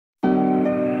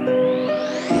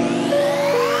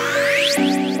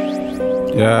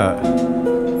Yeah.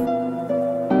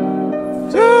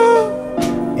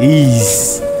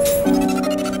 Ease.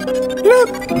 Look.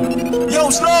 Yo,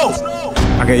 Snow.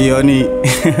 I get yoni.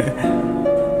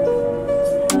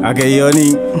 I get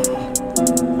yoni.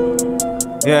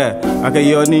 Yeah, I get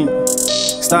yoni.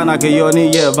 Stand I get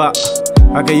yoni, yeah, but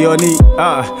I get yoni.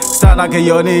 Stand I get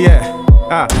yoni, yeah.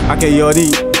 I get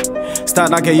yoni.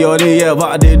 Stand I get yoni, yeah,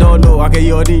 but they don't know I get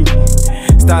yoni.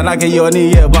 Stand I get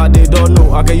yoni, yeah, but they don't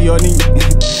know I get yoni.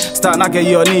 Stand I get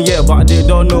yoni, yeah, but they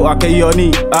don't know I get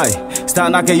yoni. Aye,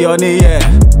 stand I get yoni, yeah.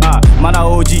 Man a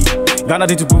OG, Ghana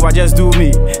to prove I just do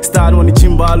me. Stand on the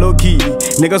chimba low key.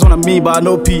 Niggas wanna me but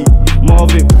no P. More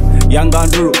of it. Young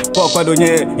Ganduro, Papa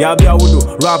Donye, Yabia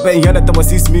Wudu, Rap and Yada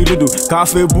Tabasis Miludu,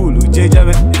 Cafe Bulu,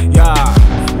 JJ, yeah.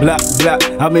 Black,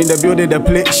 I'm in the building, the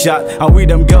plate shot. I with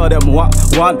them girl, them one,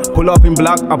 pull up in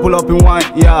black, I pull up in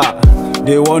white, yeah.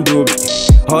 They won't do me.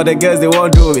 All the girls, they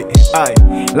won't do it. Aye,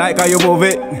 like how you move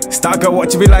it. Stack and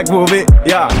watch me like move it.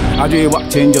 Yeah, I do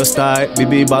it, change your style.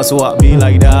 Baby, boss, what be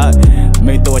like that?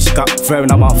 Me to she cut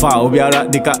friend, I'm a foul, be a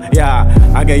rat, yeah.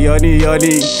 I get yoni.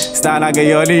 Stand, I get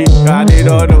yoni. I they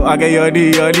don't know, I get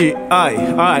yoni.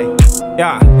 Aye,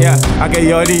 yeah. I get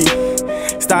yoni.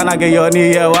 Stand, I get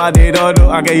yoni, yeah. What they don't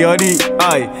know, I get yoni.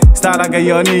 Aye, stand, I get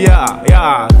yoni,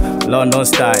 yeah. London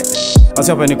style. What's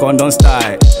up any condom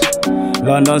style?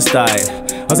 London style.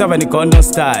 What's up any condom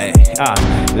style?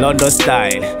 London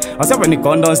style. What's up any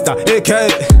condom style? Hey,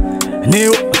 kid.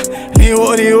 New.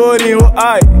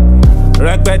 Aye.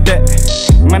 Repeat it.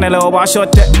 Man, I love my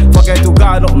shot. Forget to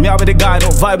God, no. Me have the guy, no.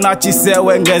 Vibe not she say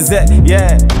when get that.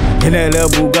 Yeah. In a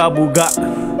booga.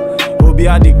 Obi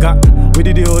adika. We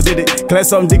did it. Clear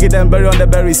some dig it and bury on the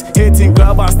berries. Hating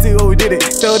grab and still we did it.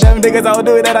 Tell them niggas I'll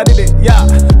do it that I did it. Yeah.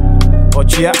 Oh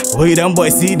chia, we them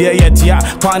boys see there yet yeah.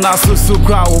 Find out so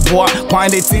cry, oh boy.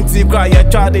 Find it tinty cry, yeah,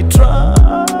 try.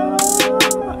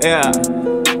 Yeah.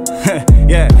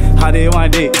 Yeah, how they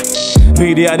want it?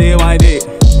 Media they want it.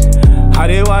 How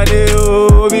they want it?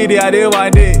 Oh, media they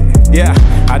want it. Yeah,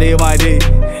 how they want it?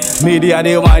 Media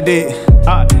they want it.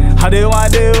 How they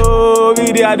want it? Oh,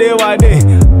 media they want it.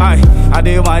 Aye, how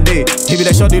they want it? If you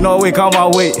the shot, you know we come my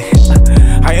way.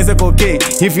 I ain't say cocaine.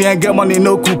 If you ain't get money,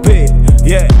 no coupe.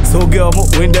 Yeah, so girl,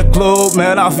 win the club,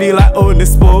 man. I feel like on the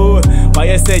sport. But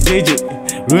yes, say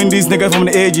GhG, ruin these niggas from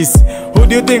the ages. Who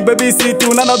do you think, baby? See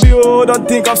too, none of you don't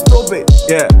think I'm stupid.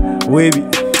 Yeah, wavy,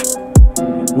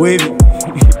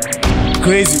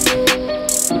 crazy,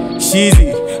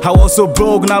 cheesy. I was so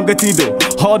broke, now I'm getting dough.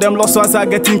 All them lost ones are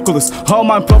getting close. All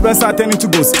my problems are turning to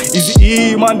ghosts. Easy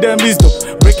E, man, them is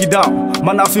dope. Break it down,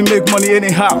 man, I feel make money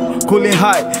anyhow. Cooling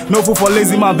high, no food for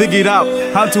lazy man, big it up.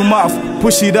 Hand to mouth,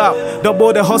 push it up.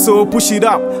 Double the hustle, push it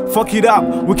up. Fuck it up,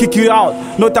 we kick you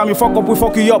out. No time you fuck up, we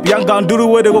fuck you up. Young Ganduro,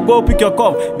 where they go pick your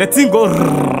cup. The thing go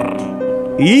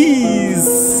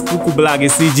ease. Kuuku Black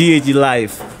is GhG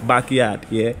life. Backyard,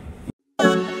 yeah.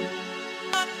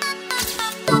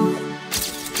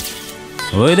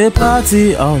 We the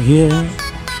party out here.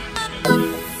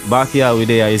 Backyard we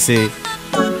there, I say.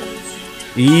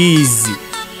 Easy.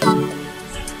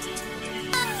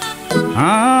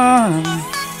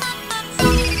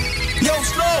 Yo,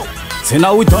 Snow. Say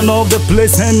now we turn off the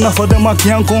place and enough for them I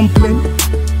can't complain.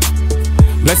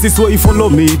 Bless this way you follow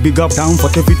me. Big up down for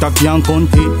the fit I can't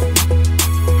contain.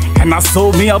 And I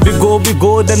saw me I be go,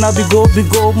 then I be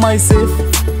go myself.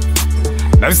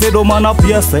 Let say the man up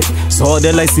perfect. So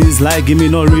the license like give me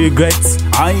no regrets.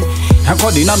 I call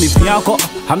in me pianco.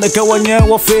 I make a 1 year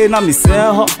of fame and me say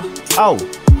ho. Ow.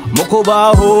 Moko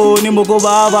ba ho ni moko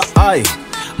baba. Aye.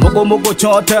 Moko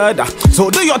chotada.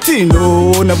 So do your thing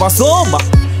no. Never sober.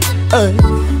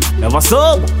 Never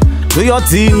sober. Do your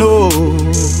thing no.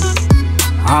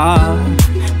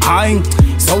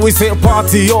 So we say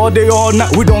party all day all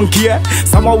night, we don't care.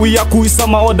 Somehow we are cool,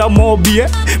 somehow other more beer.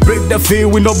 Break the feel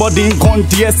with nobody in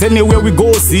contest. Anywhere we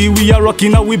go, see we are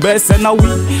rocking now we best and now we.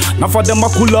 Now for them a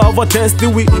cool love or test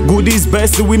we. Good is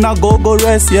best, we not go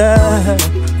rest, yeah.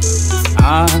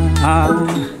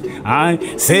 I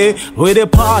say we the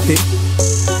party.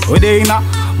 We the in a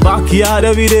backyard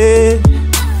every day.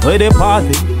 We the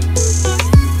party.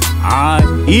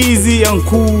 Easy and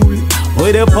cool.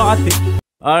 We the party.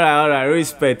 Alright,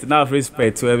 respect, enough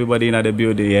respect to everybody in the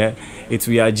building, yeah. It's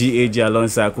WeAreGhG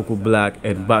alongside Kuuku Black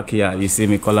and Backyard. You see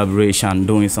me collaboration,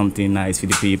 doing something nice for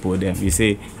the people them. You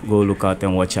see, go look out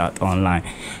and watch out online.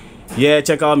 Yeah,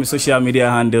 check out my social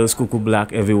media handles, Kuuku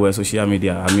Black everywhere, social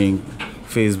media. I mean,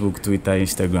 Facebook, Twitter,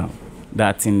 Instagram.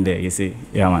 That's in there, you see.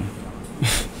 Yeah, man.